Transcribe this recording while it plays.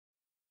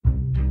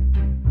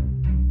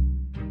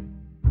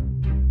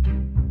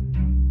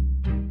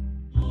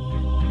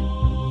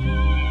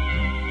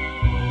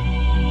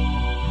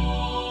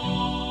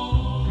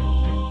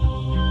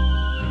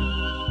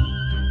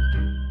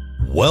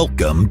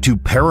Welcome to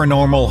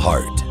Paranormal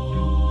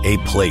Heart,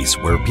 a place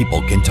where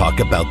people can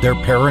talk about their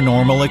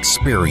paranormal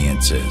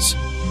experiences.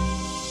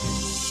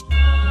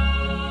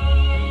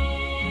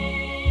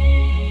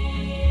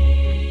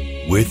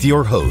 With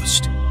your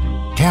host,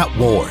 Kat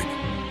Ward,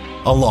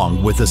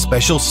 along with a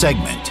special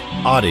segment,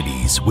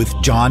 Oddities with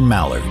John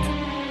Mallard.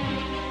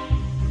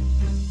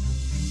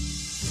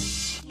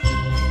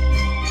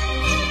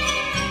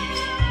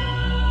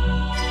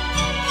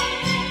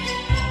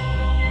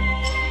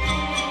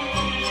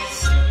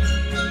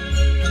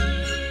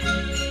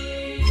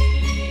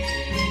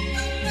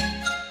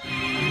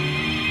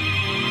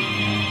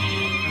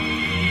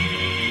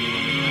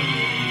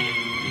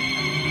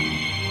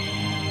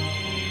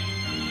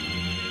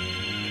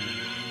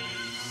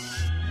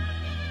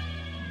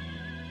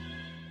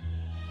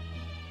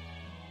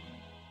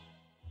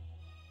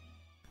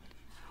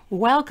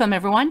 Welcome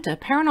everyone to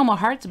Paranormal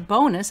Heart's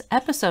bonus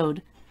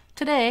episode.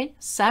 Today,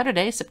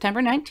 Saturday,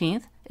 September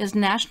 19th, is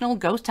National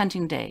Ghost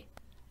Hunting Day.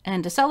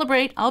 And to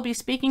celebrate, I'll be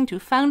speaking to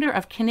founder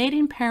of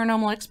Canadian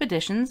Paranormal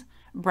Expeditions,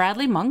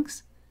 Bradley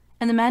Monks,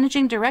 and the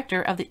managing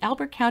director of the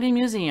Albert County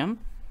Museum,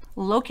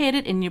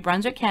 located in New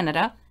Brunswick,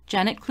 Canada,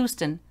 Janet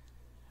Clouston.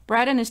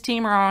 Brad and his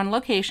team are on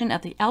location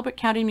at the Albert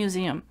County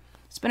Museum.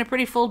 It's been a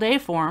pretty full day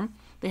for them.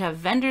 They have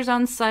vendors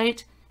on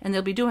site, and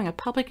they'll be doing a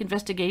public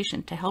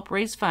investigation to help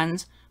raise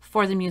funds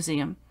for the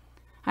museum.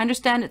 I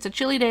understand it's a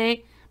chilly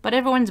day, but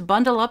everyone's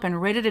bundled up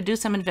and ready to do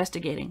some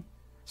investigating.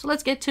 So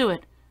let's get to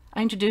it.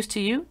 I introduce to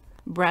you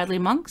Bradley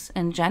Monks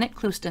and Janet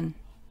Clouston.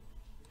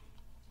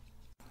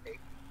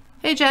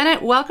 Hey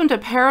Janet, welcome to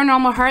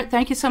Paranormal Heart.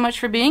 Thank you so much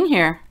for being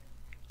here.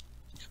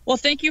 Well,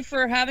 thank you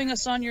for having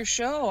us on your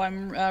show.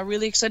 I'm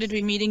really excited to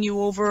be meeting you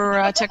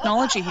over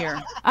technology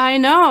here. I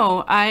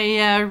know.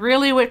 I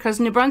really would, because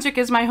New Brunswick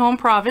is my home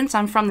province.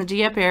 I'm from the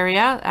Dieppe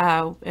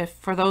area.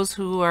 For those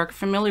who are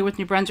familiar with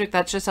New Brunswick,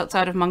 that's just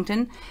outside of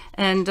Moncton.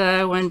 And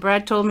when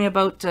Brad told me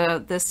about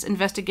this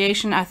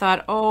investigation, I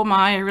thought, oh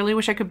my, I really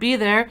wish I could be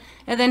there.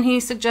 And then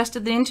he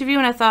suggested the interview,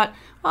 and I thought,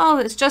 well,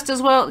 it's just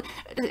as well.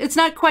 It's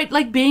not quite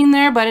like being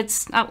there, but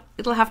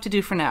it'll have to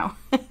do for now.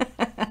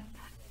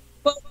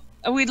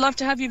 We'd love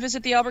to have you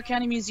visit the Albert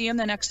County Museum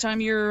the next time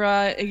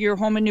you're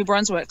home in New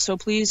Brunswick, so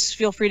please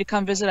feel free to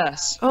come visit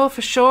us. Oh,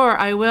 for sure,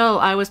 I will.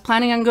 I was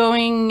planning on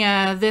going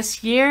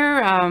this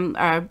year.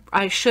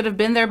 I should have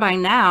been there by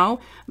now,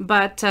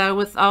 but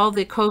with all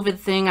the COVID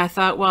thing, I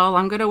thought, well,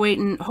 I'm going to wait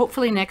and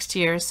hopefully next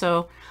year.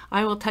 So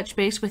I will touch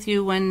base with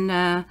you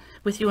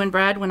with you and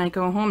Brad when I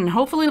go home, and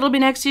hopefully it'll be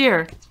next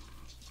year.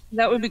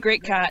 That would be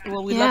great, Kat.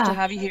 Well, we'd love to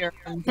have you here.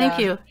 And, thank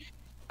you.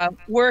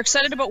 We're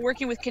excited about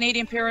working with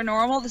Canadian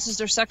Paranormal. This is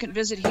their second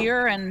visit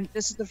here, and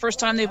this is the first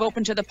time they've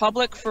opened to the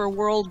public for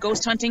World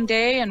Ghost Hunting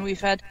Day. And we've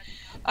had,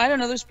 I don't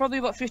know, there's probably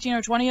about 15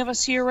 or 20 of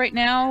us here right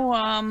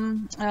now,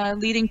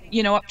 leading,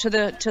 up to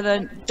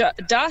the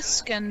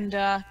dusk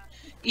and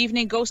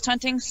evening ghost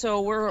hunting.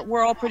 So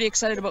we're all pretty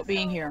excited about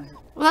being here.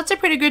 Well, that's a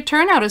pretty good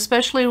turnout,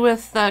 especially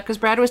with because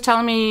Brad was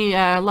telling me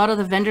a lot of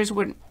the vendors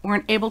weren't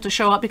able to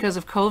show up because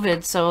of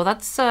COVID. So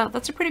that's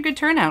a pretty good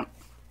turnout.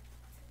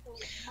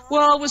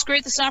 Well, it was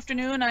great this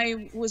afternoon.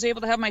 I was able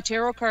to have my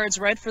tarot cards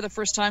read for the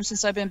first time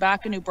since I've been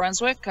back in New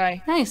Brunswick.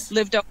 I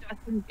lived out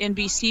in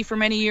BC for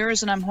many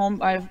years, and I'm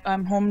home.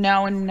 I'm home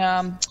now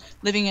and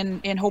living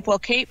in Hopewell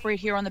Cape, right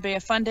here on the Bay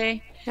of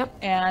Fundy. Yep.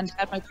 And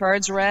had my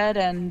cards read,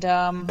 and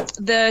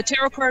the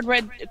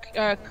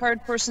tarot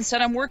card person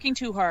said I'm working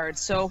too hard,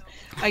 so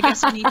I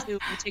guess I need to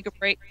take a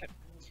break.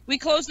 We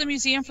closed the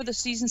museum for the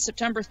season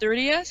September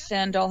 30th,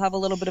 and I'll have a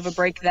little bit of a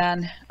break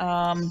then.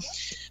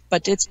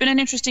 But it's been an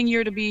interesting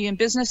year to be in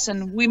business,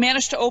 and we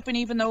managed to open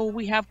even though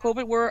we have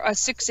COVID. We're a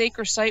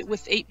 6-acre site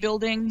with 8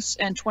 buildings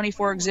and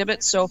 24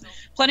 exhibits, so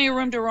plenty of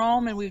room to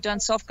roam, and we've done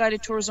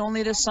self-guided tours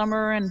only this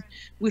summer, and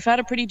we've had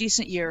a pretty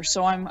decent year,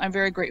 so I'm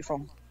very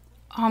grateful.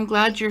 I'm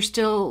glad you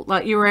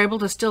were able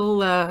to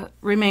still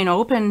remain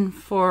open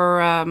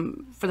for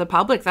the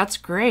public. That's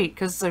great,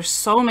 because there's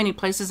so many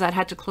places that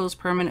had to close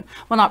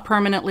not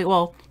permanently.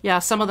 Well, yeah,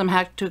 some of them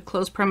had to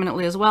close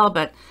permanently as well.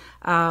 But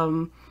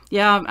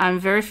yeah, I'm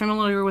very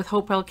familiar with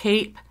Hopewell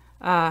Cape.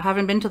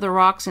 Haven't been to the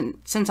Rocks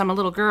since I'm a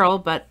little girl,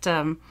 but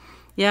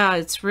yeah,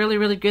 it's really,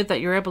 really good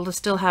that you're able to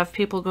still have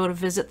people go to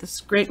visit this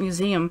great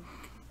museum.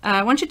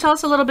 Why don't you tell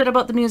us a little bit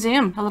about the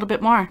museum, a little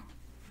bit more?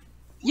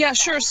 Yeah,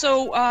 sure.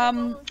 So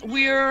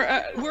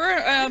we're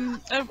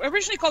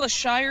originally called a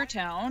shire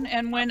town,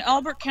 and when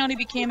Albert County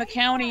became a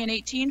county in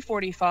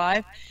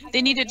 1845,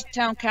 they needed a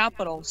town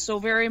capital. So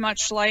very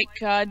much like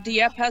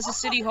Dieppe has a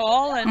city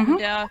hall, and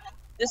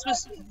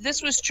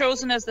this was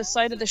chosen as the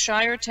site of the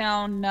shire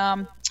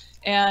town,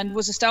 and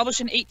was established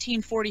in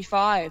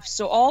 1845.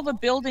 So all the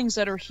buildings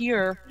that are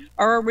here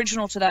are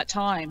original to that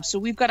time. So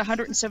we've got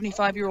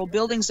 175-year-old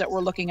buildings that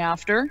we're looking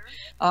after.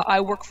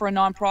 I work for a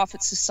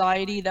nonprofit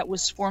society that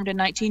was formed in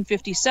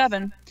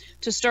 1957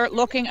 to start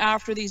looking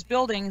after these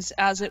buildings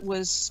as it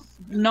was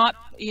not,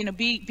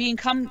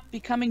 becoming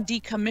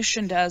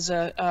decommissioned as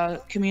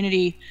a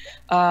community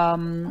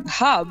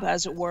hub,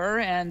 as it were,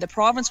 and the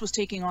province was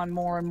taking on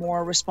more and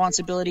more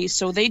responsibilities.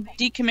 So they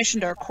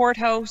decommissioned our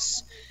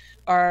courthouse,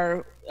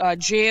 our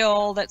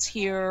jail that's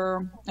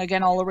here,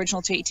 again, all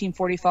original to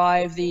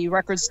 1845, the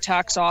records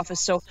tax office.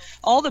 So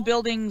all the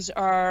buildings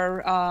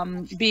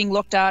are being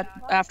looked at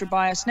after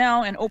by us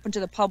now and open to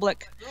the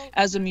public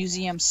as a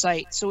museum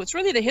site. So it's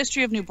really the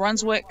history of New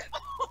Brunswick,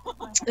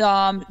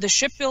 the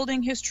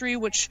shipbuilding history,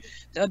 which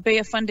the Bay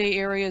of Fundy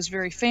area is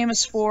very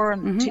famous for,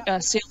 and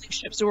sailing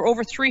ships. There were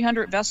over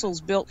 300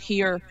 vessels built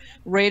here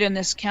right in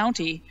this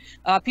county.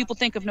 People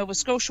think of Nova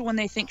Scotia when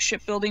they think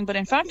shipbuilding, but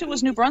in fact it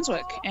was New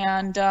Brunswick.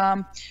 And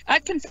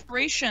at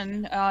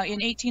Confederation in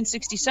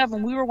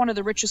 1867, we were one of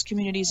the richest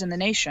communities in the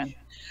nation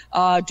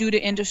due to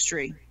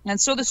industry. And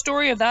so the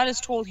story of that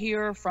is told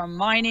here, from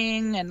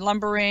mining and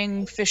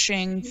lumbering,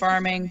 fishing,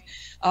 farming,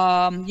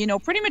 you know,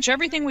 pretty much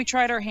everything we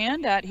tried our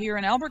hand at here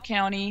in Albert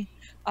County.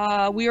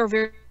 We are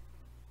very...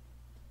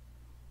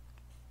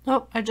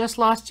 Oh, I just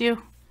lost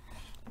you.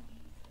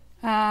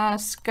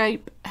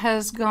 Skype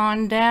has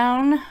gone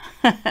down.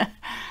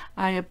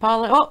 I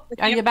apologize. Oh,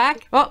 are you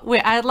back? Oh,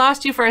 wait, I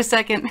lost you for a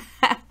second.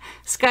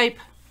 Skype.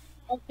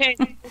 Okay.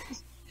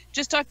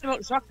 Just talked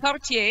about Jacques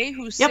Cartier,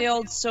 who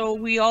sailed. So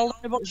we all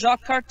learned about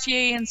Jacques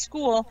Cartier in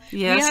school.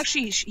 Yes. We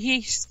actually,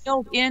 he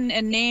sailed in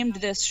and named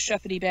this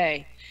Shepherdy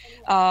Bay.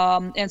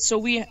 And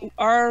so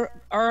our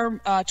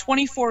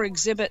 24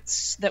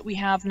 exhibits that we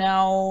have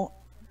now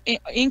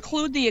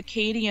include the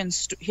Acadian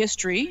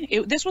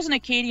history. This was an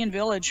Acadian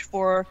village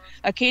for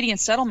Acadian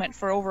settlement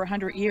for over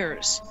 100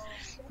 years,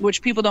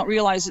 which people don't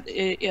realize.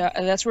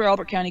 That's where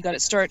Albert County got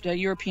its start,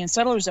 European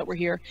settlers that were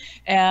here.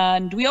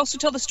 And we also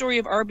tell the story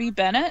of R.B.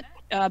 Bennett.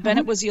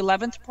 Bennett was the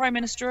 11th Prime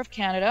Minister of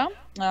Canada,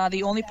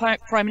 the only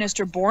Prime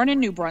Minister born in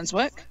New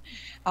Brunswick,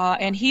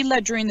 and he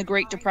led during the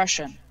Great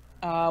Depression,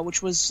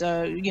 which was,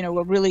 you know,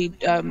 a really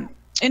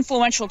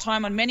influential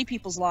time on many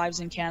people's lives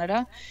in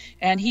Canada,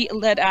 and he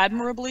led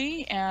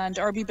admirably. And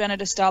R.B.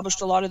 Bennett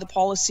established a lot of the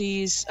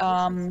policies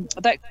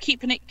that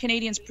keep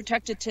Canadians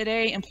protected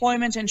today: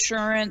 employment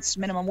insurance,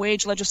 minimum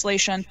wage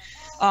legislation.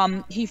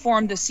 He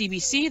formed the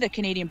CBC, the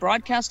Canadian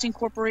Broadcasting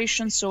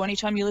Corporation. So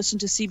anytime you listen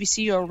to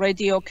CBC or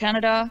Radio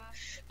Canada,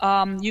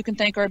 you can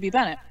thank R.B.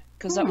 Bennett,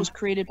 because that was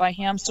created by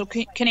him, so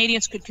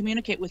Canadians could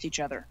communicate with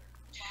each other.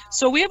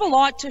 So we have a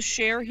lot to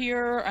share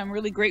here. I'm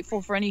really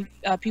grateful for any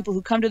people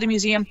who come to the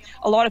museum.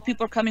 A lot of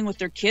people are coming with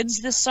their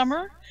kids this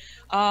summer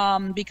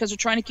because they're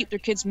trying to keep their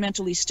kids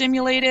mentally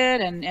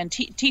stimulated and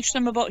teach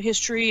them about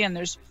history. And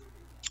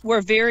we're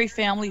a very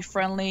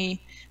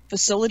family-friendly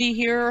facility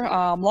here.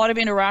 A lot of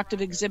interactive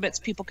exhibits.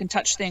 People can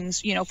touch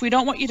things. You know, if we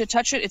don't want you to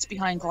touch it, it's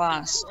behind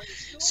glass.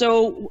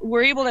 So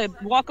we're able to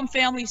welcome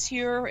families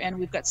here, and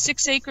we've got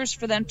 6 acres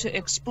for them to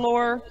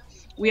explore.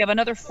 We have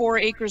another 4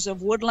 acres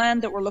of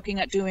woodland that we're looking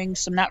at doing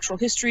some natural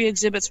history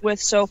exhibits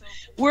with. So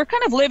we're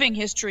kind of living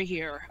history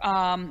here.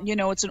 You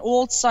know, it's an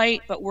old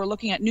site, but we're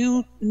looking at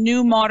new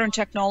modern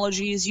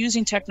technologies,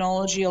 using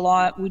technology a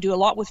lot. We do a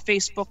lot with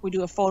Facebook. We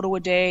do a photo a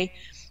day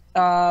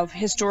of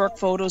historic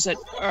photos that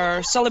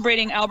are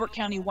celebrating Albert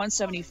County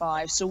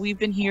 175. So we've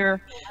been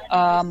here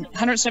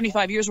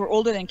 175 years. We're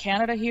older than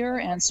Canada here,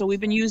 and so we've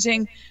been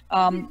using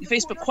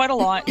Facebook quite a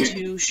lot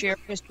to share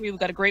history. We've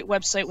got a great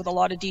website with a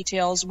lot of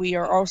details. We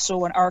are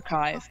also an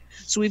archive,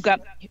 so we've got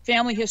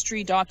family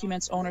history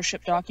documents,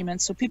 ownership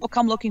documents, so people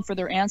come looking for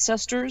their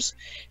ancestors,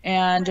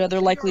 and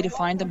they're likely to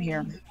find them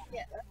here.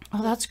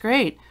 Oh, that's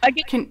great.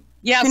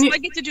 Yeah, so I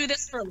get to do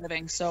this for a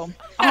living, so.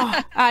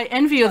 Oh, I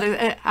envy you.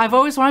 I've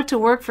always wanted to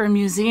work for a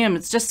museum.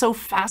 It's just so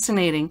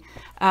fascinating.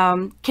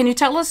 Can you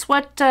tell us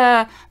what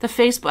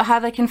how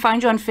they can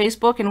find you on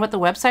Facebook and what the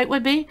website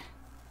would be?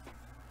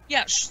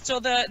 Yeah, so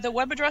the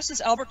web address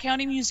is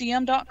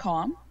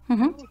albertcountymuseum.com.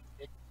 Mm-hmm.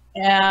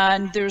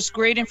 And there's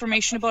great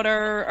information about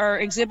our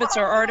exhibits,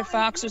 our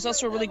artifacts. There's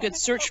also a really good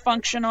search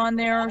function on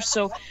there.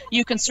 So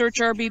you can search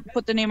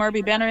put the name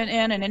R.B. Bennett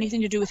in, and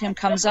anything to do with him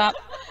comes up.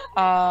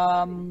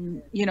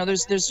 You know,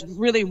 there's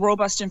really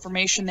robust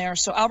information there.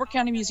 So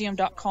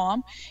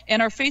albertcountymuseum.com.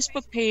 And our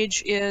Facebook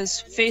page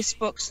is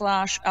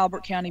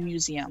Facebook/Albert County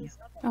Museum.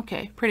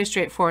 Okay, pretty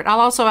straightforward. I'll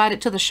also add it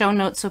to the show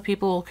notes so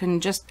people can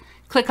just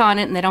click on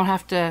it and they don't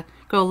have to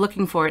go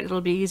looking for it. It'll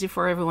be easy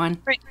for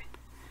everyone. Great.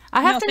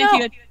 I have to know.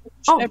 Thank you.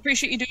 I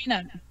appreciate you doing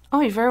that.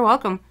 Oh, you're very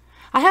welcome.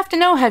 I have to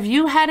know, have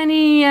you had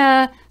any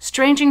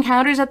strange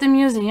encounters at the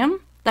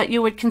museum that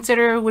you would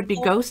consider would be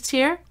ghosts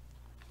here?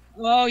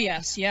 Oh,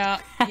 yes. Yeah.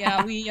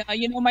 We,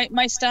 you know,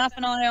 my staff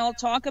and I all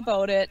talk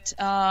about it.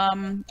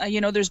 You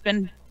know, there's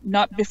been,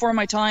 not before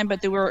my time,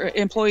 but there were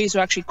employees who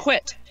actually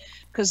quit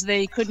because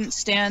they couldn't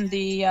stand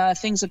the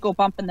things that go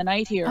bump in the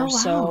night here.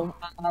 Oh,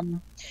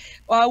 wow.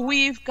 So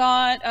we've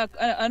got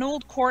an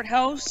old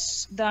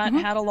courthouse that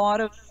had a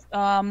lot of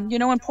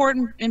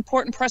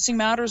important pressing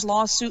matters,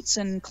 lawsuits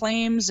and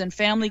claims and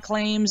family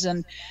claims,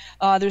 and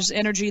there's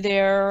energy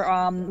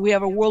there. We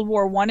have a World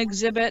War I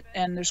exhibit,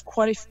 and there's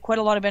quite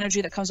a lot of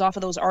energy that comes off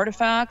of those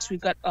artifacts.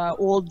 We've got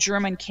old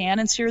German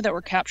cannons here that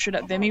were captured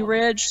at Vimy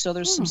Ridge, so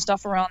there's some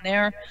stuff around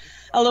there.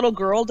 A little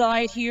girl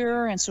died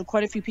here, and so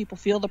quite a few people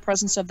feel the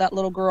presence of that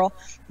little girl.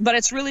 But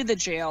it's really the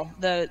jail.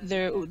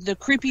 The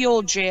creepy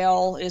old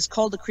jail is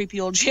called the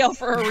creepy old jail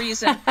for a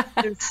reason.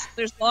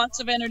 There's lots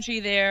of energy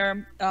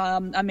there.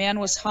 A man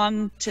was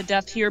hung to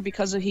death here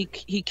because he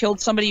killed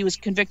somebody. He was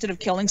convicted of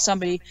killing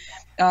somebody.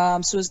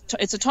 So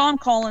it's a Tom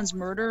Collins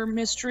murder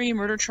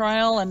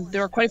trial, and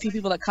there are quite a few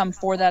people that come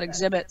for that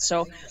exhibit.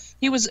 So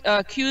he was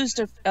accused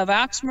of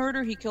axe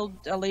murder. He killed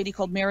a lady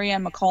called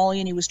Marianne McCauley,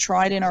 and he was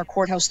tried in our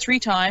courthouse 3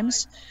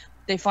 times.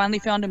 They finally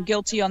found him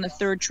guilty on the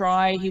 3rd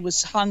try. He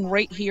was hung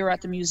right here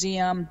at the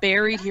museum,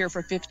 buried here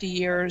for 50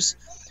 years.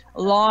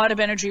 A lot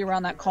of energy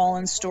around that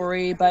Collins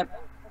story, but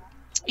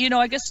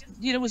I guess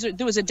there was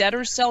a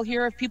debtor's cell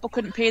here. If people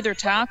couldn't pay their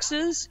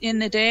taxes in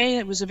the day,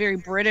 it was a very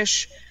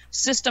British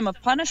system of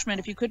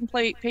punishment. If you couldn't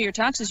pay your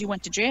taxes, you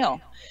went to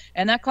jail,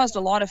 and that caused a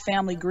lot of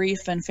family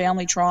grief and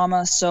family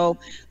trauma. So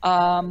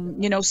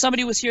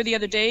somebody was here the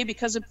other day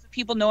because of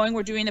people knowing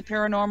we're doing the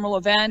paranormal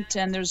event,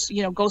 and there's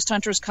ghost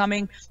hunters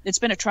coming. It's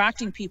been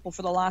attracting people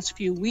for the last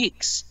few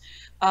weeks.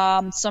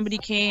 Somebody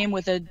came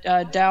with a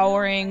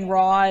dowering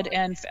rod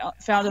and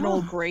found an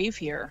old grave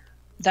here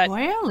that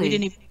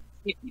really?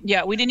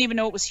 we didn't even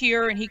know it was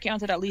here, and he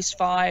counted at least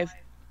 5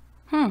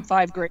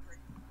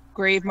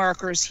 grave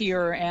markers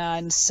here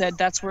and said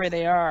that's where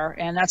they are,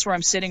 and that's where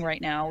I'm sitting right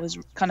now, is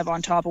kind of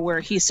on top of where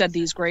he said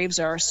these graves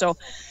are. So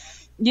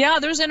yeah,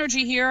 there's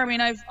energy here. I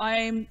mean,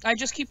 I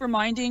just keep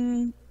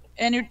reminding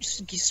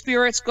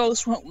spirits,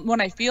 ghosts,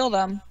 when I feel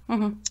them,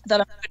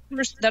 that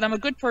I'm a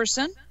good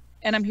person,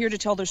 and I'm here to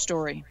tell their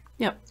story.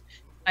 Yep.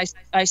 I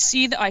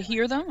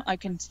hear them,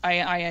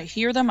 I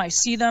hear them, I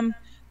see them,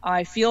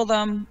 I feel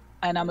them,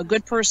 and I'm a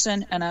good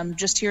person, and I'm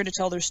just here to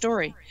tell their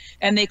story,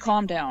 and they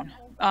calm down.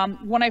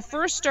 When I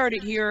first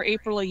started here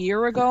April a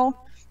year ago,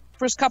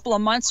 first couple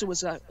of months, it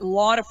was a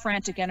lot of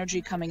frantic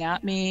energy coming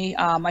at me.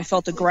 I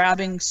felt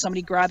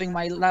somebody grabbing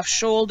my left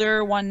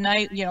shoulder one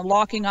night,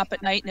 locking up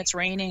at night, and it's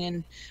raining,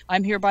 and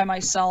I'm here by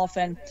myself.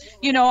 And,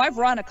 I've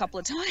run a couple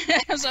of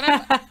times, and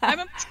I'm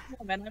a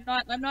woman.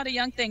 I'm not a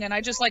young thing, and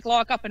I just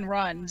lock up and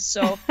run.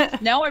 So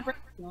now I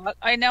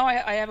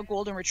have a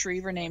golden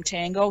retriever named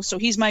Tango, so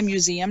he's my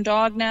museum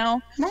dog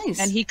now. Nice.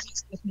 And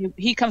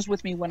he comes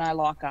with me when I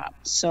lock up.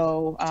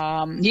 So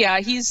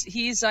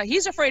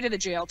he's afraid of the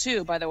jail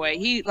too, by the way.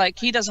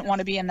 He doesn't want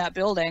to be in that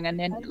building, and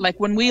then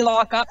when we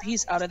lock up,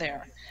 he's out of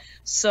there.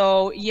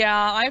 So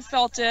yeah, I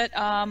felt it.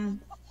 The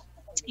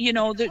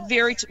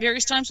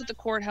various times at the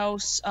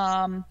courthouse.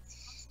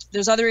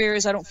 There's other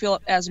areas I don't feel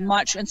it as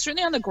much, and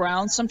certainly on the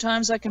ground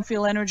sometimes I can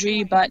feel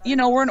energy. But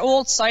we're an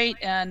old site,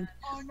 and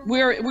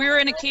we're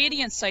an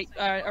Acadian site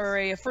or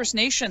a First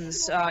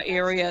Nations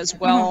area as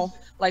well,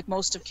 like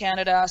most of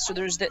Canada. So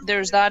there's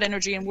that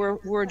energy, and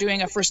we're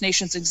doing a First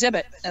Nations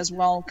exhibit as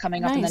well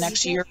coming up in the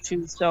next year or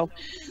two. So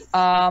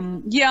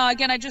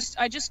again, I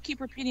just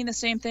keep repeating the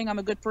same thing. I'm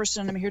a good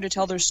person. I'm here to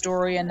tell their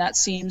story, and that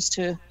seems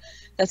to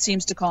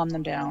calm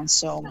them down.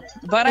 So,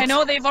 but I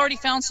know they've already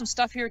found some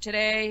stuff here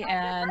today,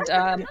 and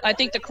I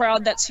think the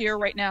crowd that's here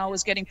right now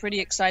is getting pretty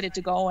excited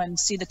to go and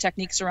see the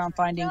techniques around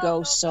finding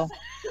ghosts. So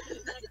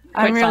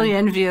I'm really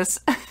envious.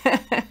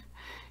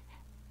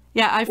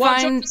 Yeah,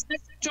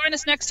 join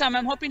us next time.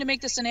 I'm hoping to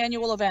make this an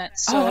annual event.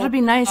 So, that'll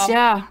be nice.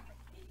 Yeah.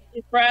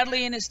 If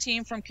Bradley and his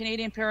team from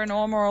Canadian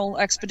Paranormal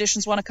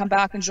Expeditions want to come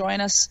back and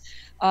join us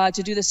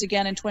to do this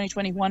again in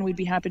 2021, we'd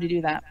be happy to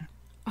do that.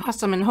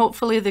 Awesome, and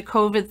hopefully the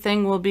COVID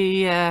thing will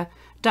be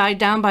died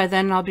down by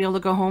then, and I'll be able to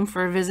go home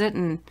for a visit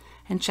and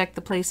check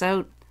the place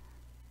out.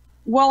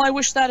 Well, I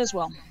wish that as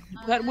well,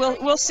 but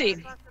we'll see.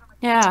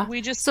 Yeah.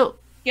 We just go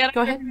get up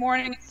ahead. every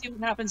morning and see what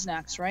happens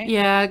next, right?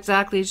 Yeah,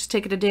 exactly. Just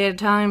take it a day at a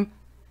time.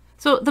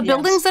 So the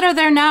buildings that are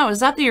there now,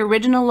 is that the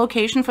original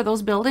location for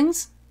those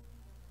buildings?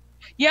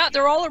 Yeah,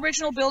 they're all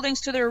original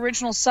buildings to their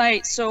original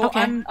site. So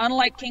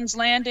unlike King's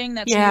Landing,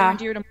 that's near and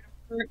dear to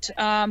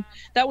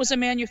that was a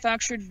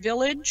manufactured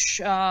village.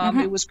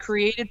 It was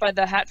created by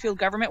the Hatfield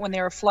government when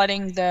they were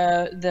flooding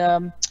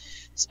the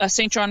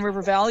St. John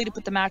River Valley to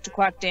put the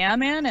Mactaquac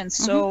Dam in, and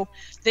so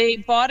they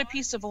bought a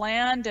piece of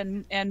land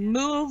and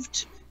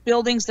moved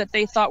buildings that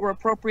they thought were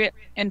appropriate.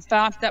 In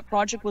fact, that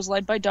project was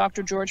led by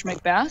Dr. George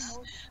Macbeth.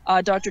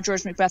 Dr.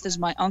 George Macbeth is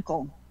my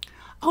uncle.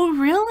 Oh,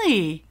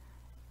 really?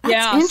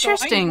 That's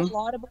interesting.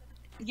 So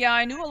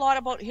I knew a lot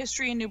about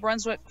history in New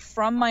Brunswick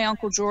from my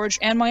Uncle George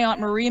and my Aunt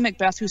Marie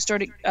Macbeth, who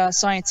started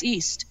Science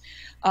East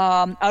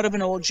out of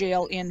an old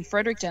jail in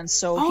Fredericton.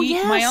 So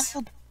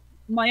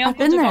my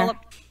uncle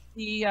developed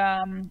the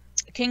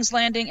King's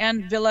Landing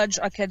and Village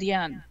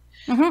Acadien.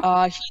 He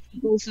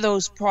did both of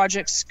those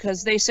projects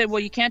because they said, well,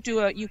 you can't do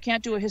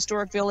a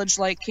historic village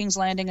like King's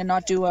Landing and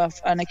not do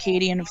an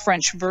Acadian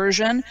French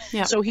version.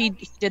 Yeah. So he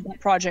did that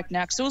project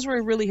next. Those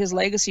were really his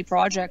legacy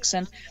projects.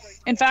 And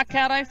in fact,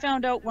 Kat, I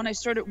found out when I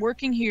started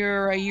working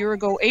here a year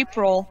ago,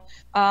 April,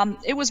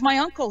 it was my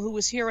uncle who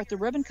was here at the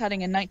ribbon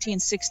cutting in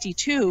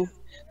 1962,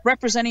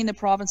 representing the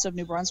province of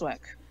New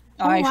Brunswick.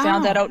 I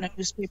found that out in a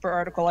newspaper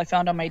article I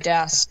found on my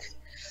desk.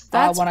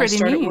 That's when I pretty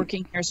started neat.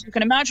 working here. So you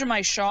can imagine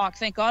my shock.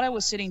 Thank God I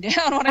was sitting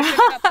down when I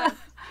picked up that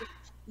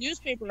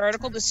newspaper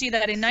article to see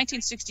that in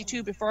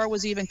 1962, before I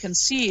was even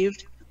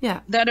conceived,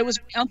 that it was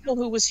my uncle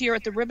who was here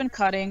at the ribbon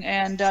cutting,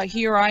 and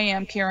here I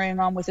am carrying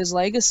on with his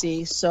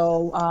legacy.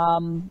 So,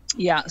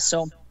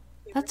 so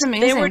that's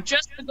amazing. They were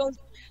just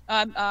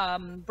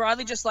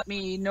Bradley just let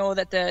me know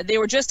that they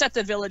were just at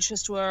the Village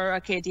Histoire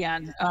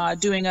Acadienne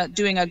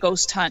doing a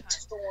ghost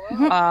hunt.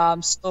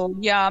 So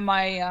yeah,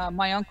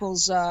 my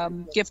uncle's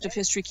gift of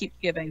history keeps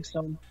giving.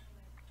 So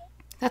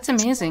that's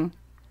amazing.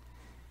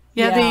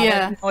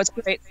 It's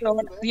great. So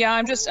yeah,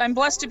 I'm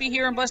blessed to be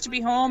here. I'm blessed to be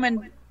home,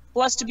 and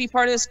blessed to be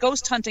part of this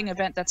ghost hunting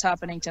event that's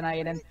happening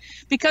tonight. And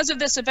because of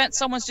this event,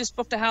 someone's just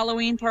booked a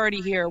Halloween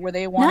party here where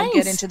they want to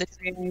get into the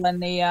trail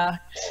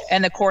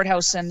and the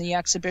courthouse and the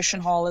exhibition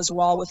hall as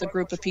well with a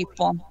group of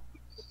people.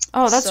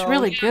 Oh, that's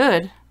really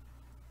good.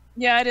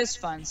 Yeah, it is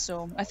fun.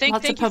 So I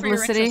thank you publicity. for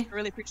your interest. I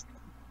really appreciate it.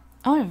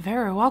 Oh, you're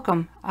very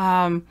welcome.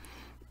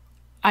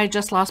 I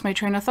just lost my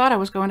train of thought. I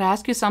was going to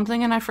ask you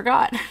something and I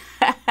forgot.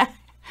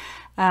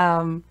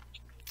 I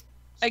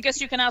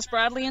guess you can ask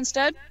Bradley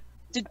instead.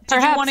 Did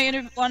you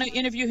want to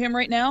interview him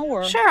right now?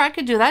 Or? Sure, I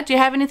could do that. Do you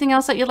have anything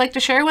else that you'd like to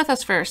share with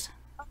us first?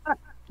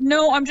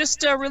 No, I'm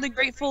just really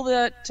grateful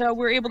that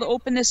we're able to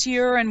open this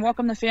year and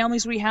welcome the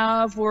families we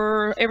have.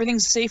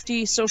 Everything's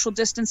safety, social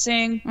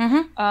distancing.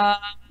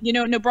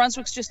 New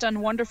Brunswick's just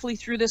done wonderfully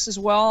through this as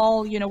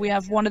well. We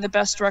have one of the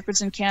best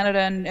records in Canada,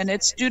 and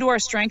it's due to our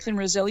strength and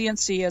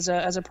resiliency as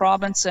a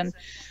province, and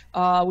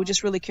we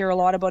just really care a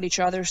lot about each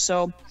other.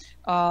 So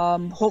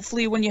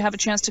hopefully when you have a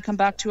chance to come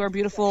back to our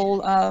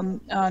beautiful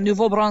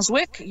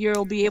Nouveau-Brunswick,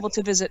 you'll be able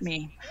to visit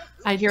me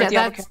here at the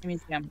Albert County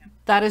Museum.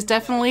 That is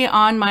definitely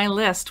on my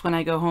list when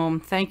I go home.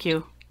 Thank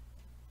you.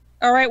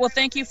 All right. Well,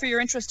 thank you for your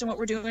interest in what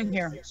we're doing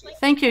here.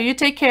 Thank you. You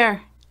take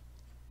care.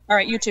 All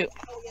right. You too.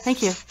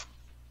 Thank you.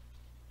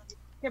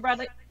 Hey,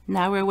 Bradley.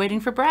 Now we're waiting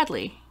for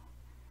Bradley.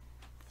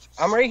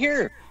 I'm right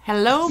here.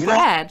 Hello,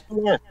 Brad.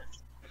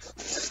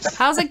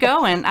 How's it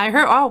going? I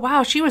heard, oh,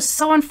 wow, she was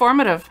so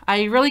informative.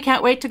 I really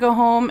can't wait to go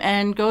home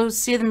and go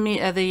see the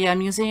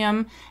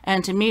museum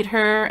and to meet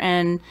her.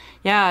 And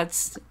yeah,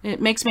 it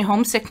makes me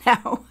homesick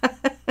now.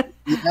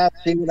 Yeah,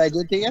 see what I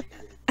did to you?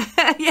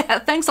 Yeah,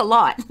 thanks a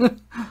lot. You're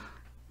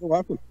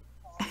welcome.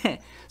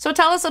 So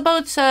tell us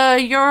about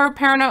you are a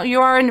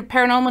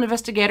paranormal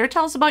investigator.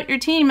 Tell us about your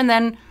team and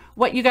then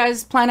what you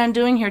guys plan on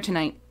doing here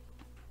tonight.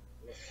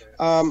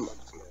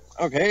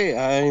 Okay,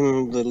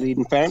 I'm the lead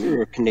and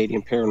founder of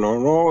Canadian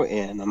Paranormal,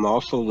 and I'm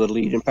also the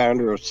lead and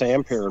founder of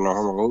Sam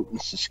Paranormal out in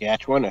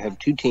Saskatchewan. I have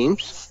two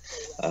teams.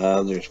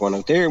 There's one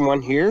out there and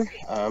one here.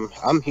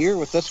 I'm here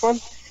with this one,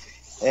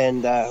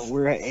 and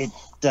we're at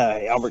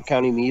Albert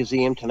County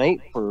Museum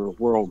tonight for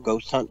World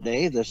Ghost Hunt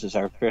Day. This is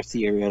our 5th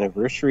year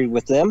anniversary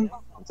with them,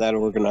 with that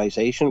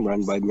organization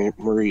run by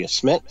Maria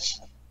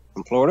Smits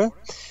from Florida.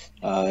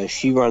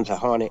 She runs a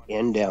haunted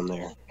inn down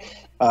there.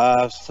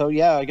 So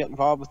yeah, I got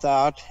involved with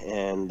that,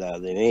 and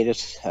they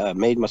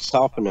made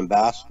myself an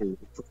ambassador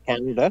for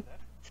Canada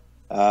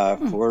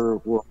for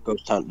World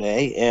Ghost Hunt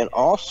Day, and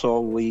also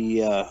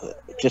we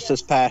just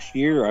this past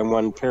year I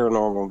won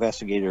Paranormal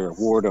Investigator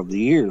Award of the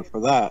Year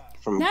for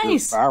that from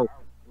nice.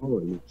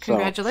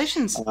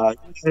 Congratulations! So,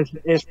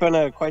 it's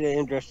been quite an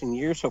interesting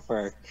year so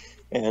far,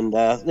 and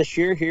this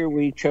year here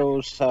we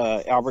chose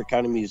Albert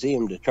County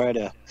Museum to try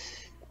to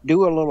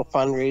do a little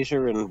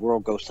fundraiser and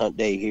World Ghost Hunt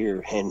Day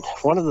here. And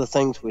one of the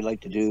things we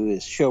like to do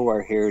is show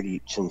our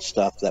heritage and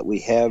stuff that we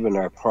have in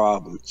our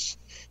province.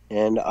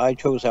 And I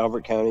chose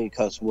Albert County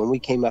because when we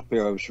came up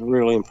here, I was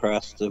really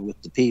impressed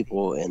with the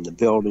people and the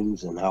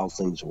buildings and how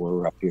things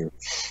were up here.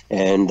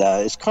 And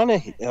it's kind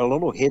of a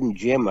little hidden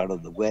gem out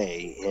of the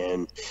way.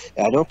 And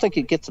I don't think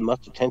it gets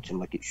much attention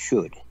like it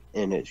should.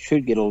 And it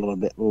should get a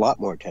lot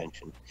more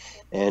attention.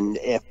 And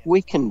if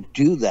we can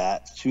do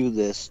that through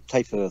this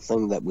type of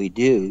thing that we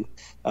do,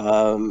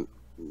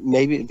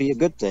 maybe it'd be a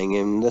good thing.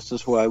 And this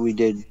is why we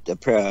did a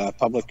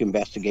public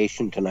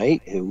investigation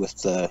tonight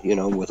with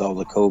with all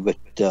the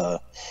COVID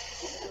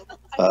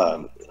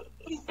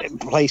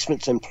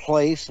placements in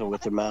place, and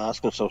with the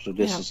mask and social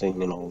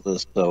distancing and all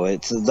this. So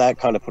it's that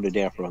kind of put a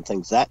damper on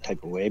things that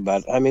type of way.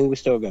 But I mean, we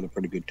still got a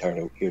pretty good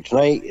turnout here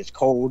tonight. It's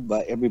cold,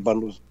 but every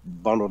bundle's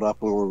bundled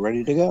up and we're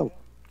ready to go.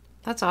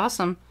 That's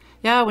awesome.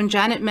 Yeah, when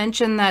Janet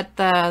mentioned that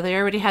they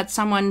already had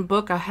someone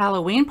book a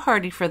Halloween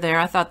party for there,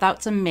 I thought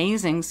that's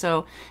amazing.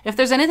 So if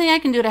there's anything I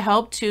can do to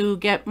help to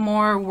get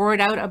more word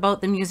out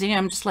about the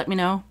museum, just let me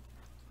know.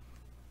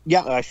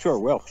 Yeah, I sure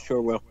will.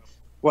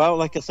 Well,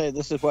 like I said,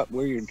 this is what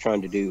we're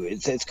trying to do.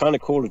 It's kind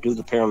of cool to do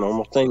the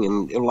paranormal thing.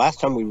 And last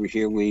time we were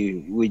here,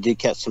 we did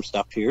catch some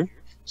stuff here.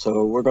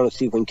 So we're going to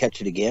see if we can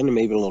catch it again, and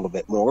maybe a little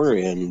bit more,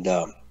 and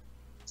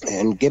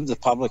give the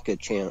public a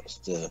chance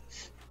to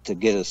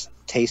get a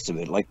taste of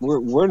it. Like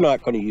we're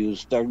not going to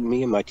use,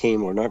 me and my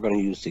team, we're not going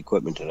to use the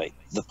equipment tonight.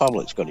 The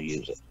public's going to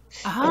use it,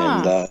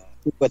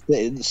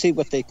 and see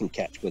what they can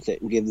catch with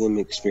it, and give them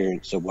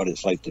experience of what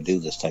it's like to do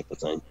this type of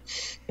thing.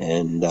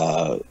 And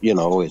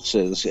it's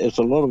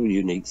a little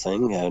unique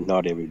thing.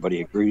 Not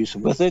everybody agrees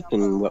with it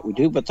and what we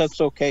do, but that's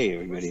okay.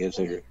 Everybody has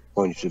their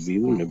points of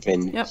view and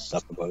opinions and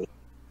stuff about it.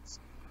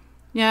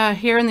 Yeah,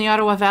 here in the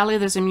Ottawa Valley,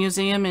 there's a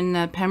museum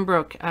in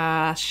Pembroke,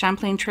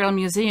 Champlain Trail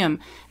Museum,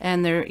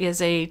 and there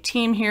is a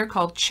team here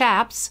called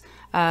CHAPS.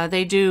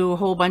 They do a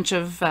whole bunch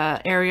of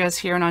areas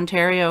here in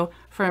Ontario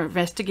for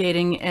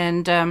investigating,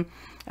 and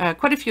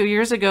quite a few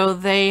years ago,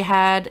 they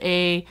had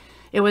it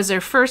was their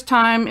first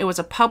time, it was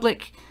a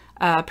public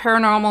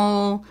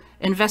paranormal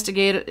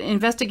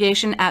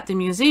investigation at the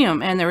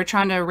museum, and they were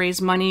trying to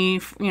raise money,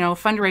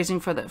 fundraising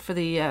for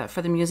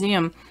the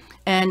museum.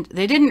 And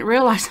they didn't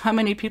realize how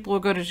many people were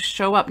going to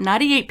show up.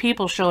 98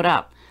 people showed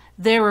up.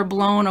 They were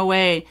blown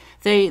away.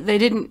 They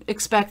didn't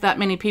expect that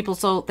many people,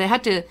 so they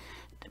had to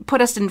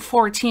put us in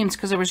 4 teams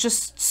because there was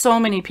just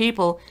so many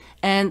people.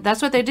 And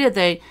that's what they did.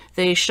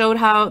 They showed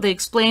how, they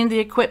explained the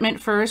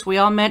equipment first. We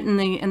all met in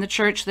the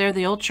church there,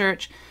 the old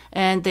church,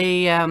 and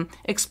they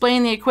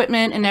explained the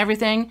equipment and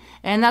everything.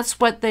 And that's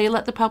what they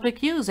let the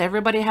public use.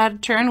 Everybody had a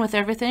turn with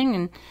everything,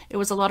 and it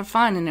was a lot of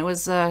fun, and it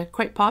was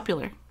quite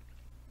popular.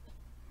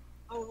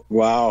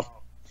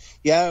 Wow.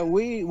 Yeah,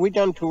 we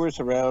done tours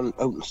around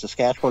out in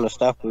Saskatchewan and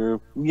stuff where,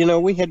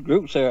 we had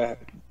groups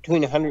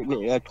between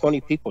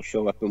 120 people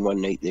show up in one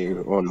night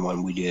there on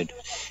one we did.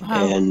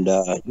 Wow.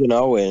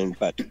 And,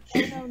 but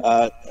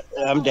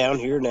I'm down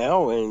here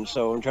now, and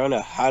so I'm trying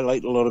to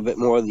highlight a little bit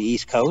more of the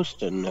East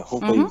Coast, and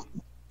hopefully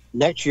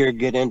next year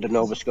get into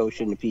Nova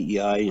Scotia and the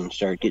PEI and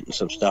start getting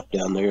some stuff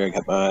down there. I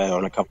got my eye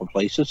on a couple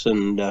places,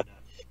 and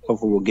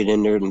hopefully we'll get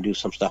in there and do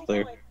some stuff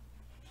there.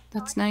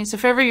 That's nice.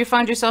 If ever you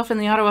find yourself in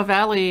the Ottawa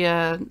Valley,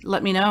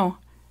 let me know,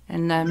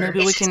 and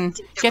maybe we can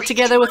get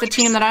together with the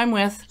team that I'm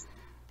with.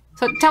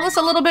 So tell us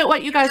a little bit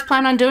what you guys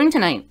plan on doing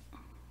tonight.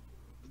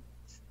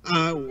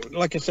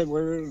 Like I said,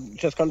 we're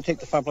just going to take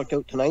the public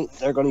out tonight.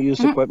 They're going to use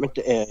the equipment,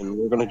 and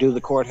we're going to do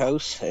the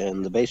courthouse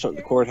and the basement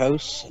of the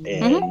courthouse,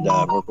 and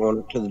we're going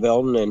up to the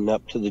building and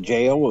up to the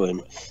jail,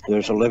 and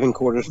there's a living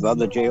quarters above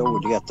the jail.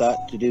 We got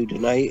that to do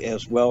tonight,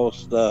 as well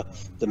as the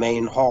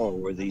main hall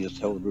where they used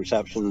to hold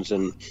receptions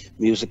and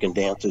music and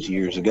dances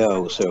years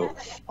ago. So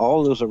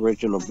all those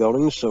original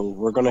buildings. So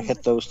we're going to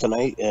hit those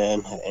tonight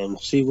and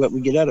see what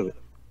we get out of it.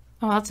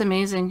 Oh, that's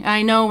amazing.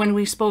 I know when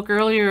we spoke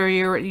earlier,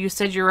 you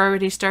said you're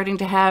already starting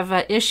to have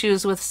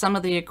issues with some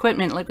of the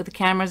equipment, like with the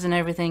cameras and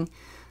everything.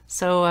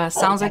 So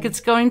sounds like it's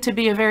going to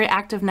be a very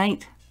active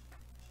night.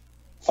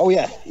 Oh,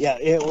 yeah.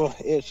 It will.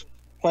 It's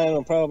planned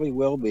on probably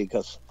will be,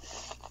 because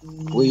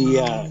we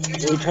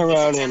turn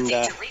around and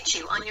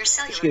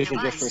excuse me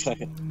just for a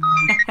second.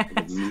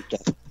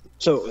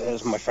 So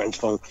that's my friend's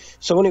phone.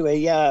 So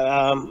anyway,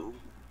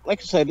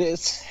 like I said,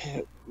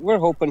 we're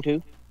hoping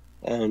to,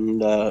 and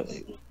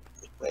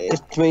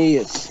to me,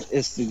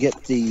 it's to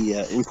get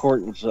the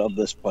importance of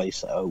this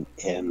place out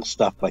and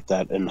stuff like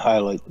that, and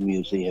highlight the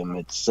museum.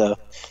 It's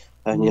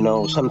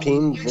and some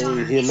teams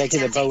they make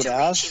it about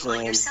us,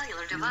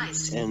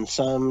 and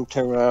some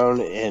turn around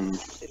and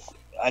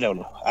I don't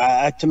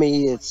know. To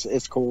me,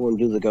 it's cool, and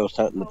do the ghost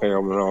hunt and the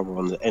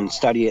paranormal and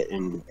study it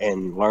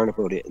and learn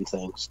about it and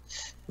things.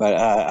 But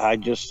I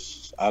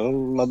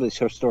love these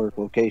historic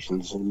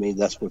locations, and to me,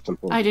 that's what's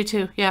important. I do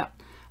too. Yeah,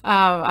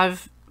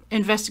 I've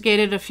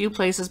investigated a few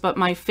places, but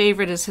my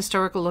favorite is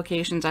historical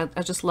locations. I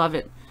just love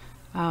it.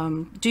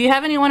 Do you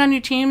have anyone on your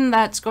team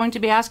that's going to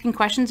be asking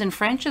questions in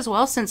French as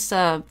well, since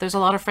there's a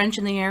lot of French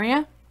in the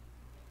area?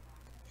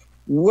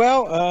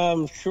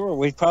 Well, sure.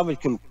 We probably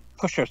can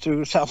push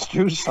ourselves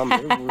through some.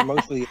 We're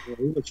mostly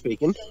English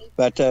speaking,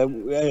 but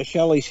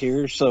Shelley's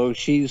here, so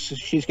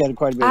she's got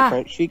quite a bit of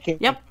French. She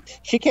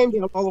came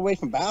down all the way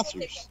from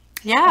Bathurst.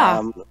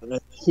 Yeah.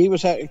 He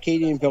was at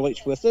Acadian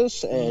Village with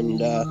us, and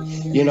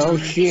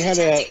she had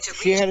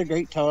a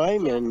great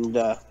time, and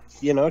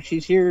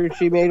she's here.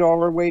 She made all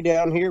her way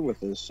down here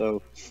with us,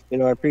 so I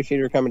appreciate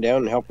her coming down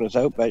and helping us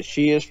out. But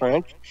she is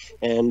French,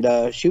 and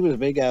she was a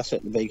big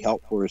asset and big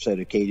help for us at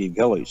Acadian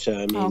Village.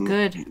 I mean,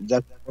 good.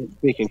 That's a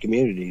speaking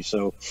community,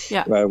 so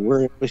yeah.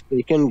 We're English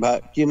speaking.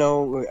 But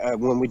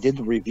when we did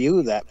the review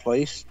of that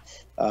place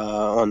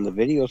on the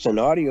videos and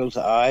audios,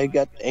 I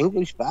got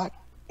English back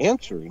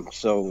answering,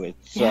 so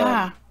it's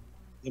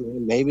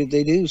maybe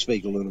they do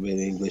speak a little bit of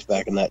English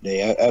back in that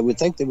day. I would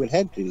think they would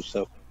have to.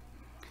 So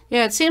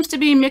yeah, it seems to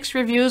be mixed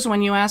reviews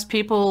when you ask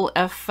people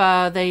if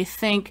they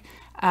think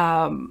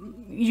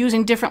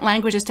using different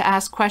languages to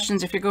ask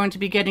questions, if you're going to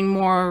be getting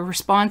more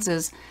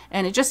responses,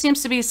 and it just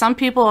seems to be some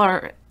people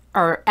are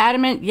are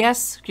adamant,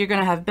 yes, you're going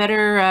to have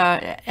better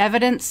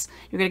evidence.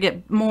 You're going to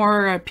get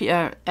more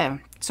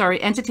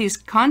entities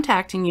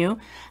contacting you,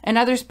 and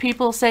others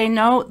people say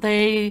no,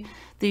 the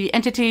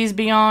entities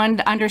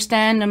beyond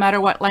understand no matter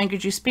what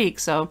language you speak.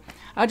 So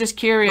I'm just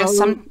curious.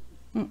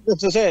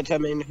 This is it. I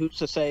mean, who's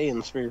to say in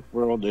the spirit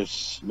world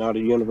there's not a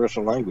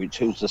universal language?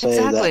 Who's to say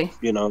that,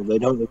 they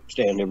don't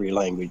understand every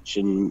language,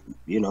 and,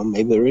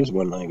 maybe there is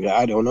one language.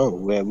 I don't know.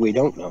 We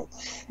don't know.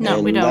 No,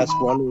 we don't. That's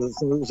one of the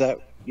things that,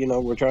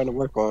 we're trying to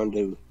work on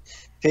to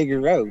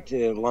figure out,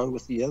 along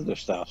with the other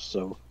stuff.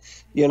 So,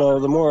 the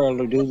more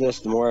I do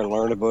this, the more I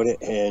learn about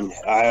it, and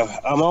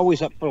I'm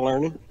always up for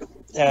learning.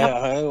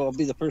 I'll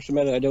be the first to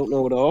admit I don't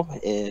know it all,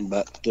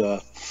 but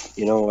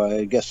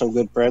I got some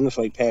good friends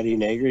like Patty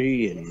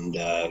Negri and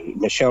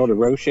Michelle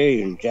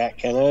DeRoche and Jack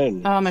Kenna.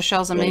 Oh,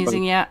 Michelle's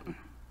amazing, yeah.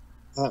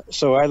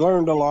 So I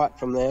learned a lot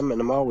from them,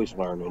 and I'm always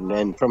learning,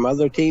 and from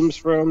other teams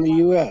from the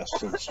U.S.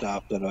 and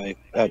stuff that I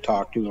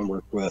talk to and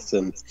work with,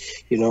 and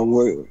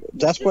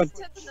that's what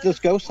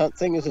this ghost hunt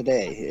thing is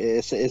today.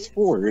 It's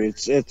for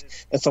it's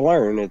a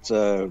learn. It's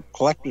a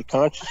collective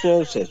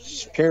consciousness.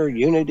 It's pure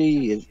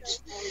unity.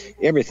 It's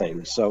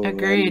everything. So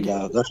agreed.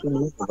 That's what I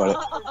like about it.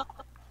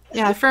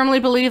 Yeah, I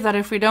firmly believe that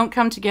if we don't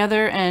come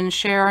together and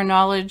share our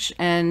knowledge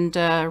and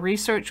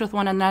research with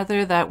one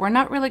another, that we're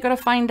not really going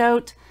to find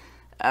out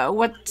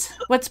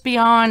what's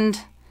beyond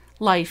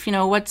life,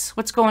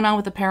 what's going on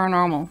with the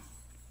paranormal.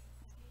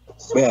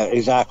 Yeah,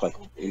 exactly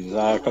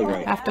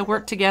right. Have to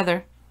work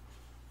together.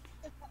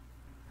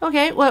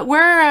 Okay, well,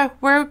 where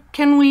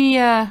can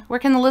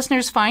the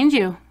listeners find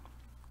you?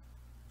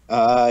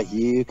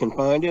 You can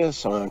find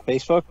us on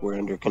Facebook. We're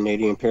under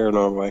Canadian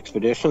Paranormal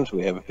Expeditions.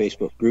 We have a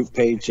Facebook group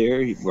page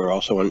here. We're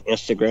also on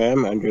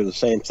Instagram under the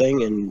same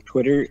thing, and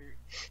Twitter.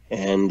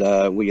 And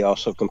we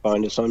also can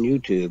find us on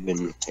YouTube.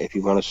 And if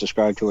you want to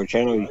subscribe to our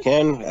channel, you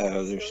can.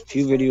 There's a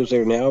few videos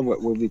there now,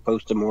 but we'll be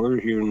posting more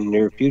here in the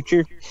near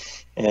future.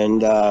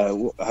 And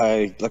like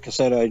I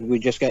said, we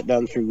just got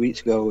done 3 weeks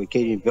ago with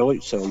Acadian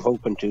Village, so I'm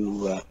hoping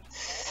to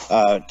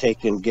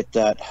take and get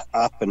that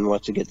up. And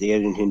once I get the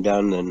editing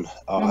done, then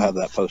I'll have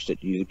that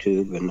posted to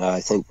YouTube. And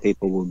I think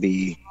people will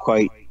be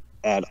quite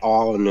at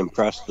awe and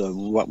impressed of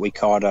what we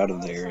caught out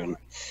of there. And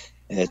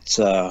it's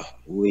I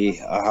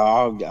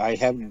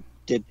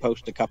did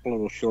post a couple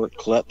little short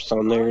clips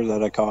on there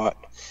that I caught,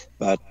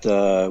 but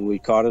we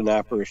caught an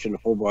apparition, a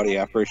full body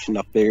apparition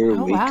up there.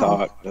 Oh, we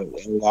caught a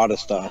lot of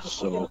stuff,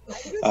 so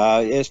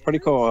it's pretty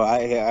cool.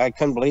 I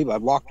couldn't believe it. I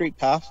walked right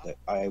past it.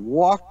 I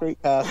walked right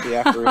past the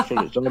apparition.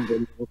 It's on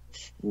video.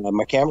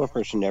 My camera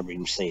person never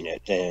even seen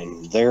it,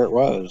 and there it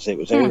was. It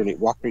was there, and it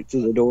walked right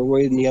through the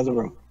doorway in the other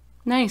room.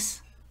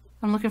 Nice.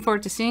 I'm looking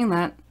forward to seeing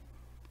that.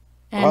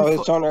 And well,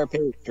 it's on our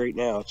page right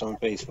now. It's on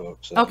Facebook.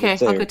 So okay,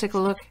 I'll go take a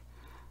look.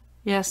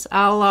 Yes,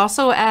 I'll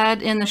also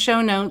add in the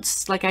show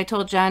notes, like I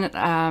told Janet,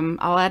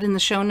 I'll add in the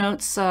show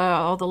notes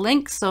all the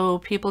links so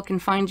people can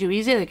find you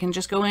easy. They can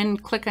just go in,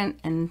 click on,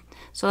 and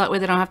so that way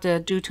they don't have to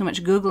do too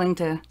much Googling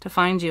to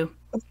find you.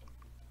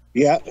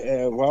 Yeah,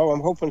 well, I'm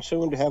hoping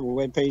soon to have a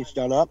web page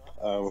done up.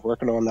 We're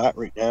working on that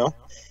right now.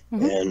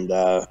 And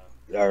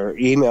our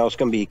email is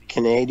going to be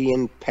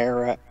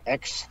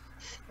canadianparaexp,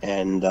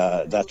 and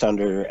that's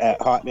under at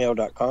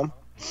hotmail.com,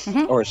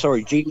 or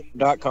sorry,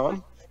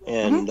 gmail.com.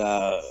 And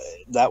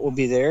that will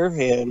be there,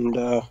 and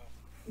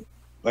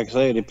like I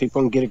said, if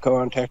people can get in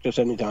contact us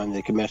anytime,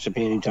 they can message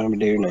me any time of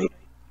day or night.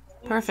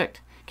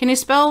 Perfect. Can you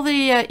spell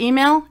the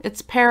email?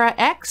 It's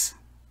parax?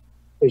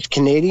 It's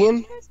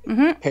Canadian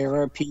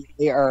para,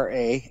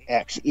 P-A-R-A-X-E-X-P.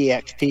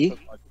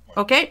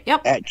 Okay,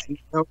 yep. At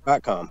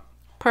gmail.com.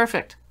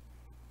 Perfect.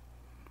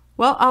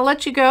 Well, I'll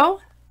let you go.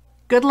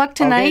 Good luck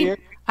tonight.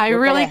 Okay, I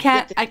really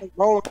can't.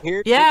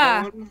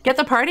 Get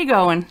the party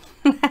going.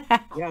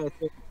 Yeah.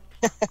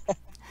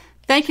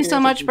 Thank you so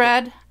much,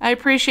 Brad. I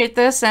appreciate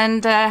this,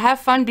 and have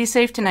fun. Be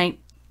safe tonight.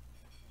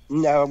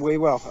 No, we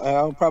will.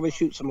 I'll probably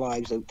shoot some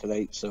lives out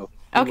tonight. So.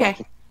 Okay.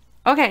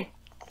 Okay.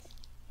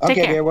 Okay,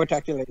 care. dear. We'll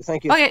talk to you later.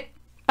 Thank you. Okay.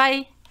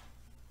 Bye.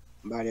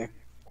 Bye, dear.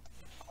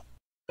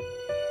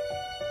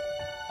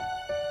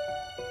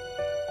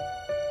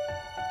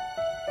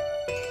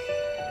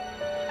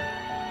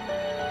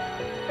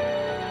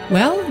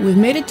 Well, we've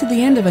made it to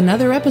the end of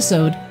another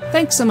episode.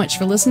 Thanks so much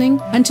for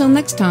listening. Until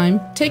next time,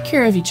 take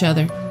care of each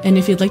other. And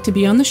if you'd like to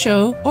be on the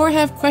show or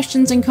have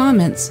questions and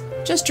comments,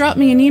 just drop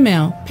me an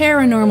email,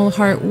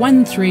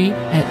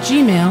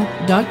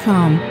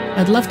 paranormalheart13@gmail.com.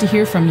 I'd love to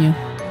hear from you.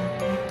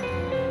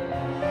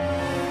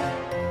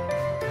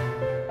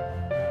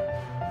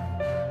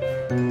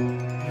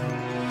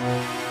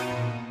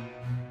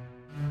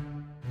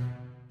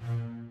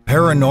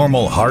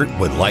 Paranormal Heart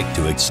would like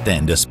to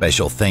extend a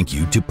special thank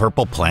you to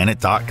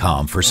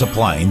purpleplanet.com for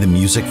supplying the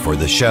music for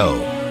the show.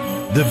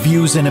 The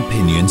views and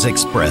opinions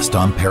expressed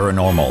on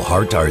Paranormal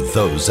Heart are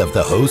those of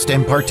the host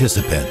and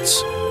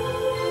participants.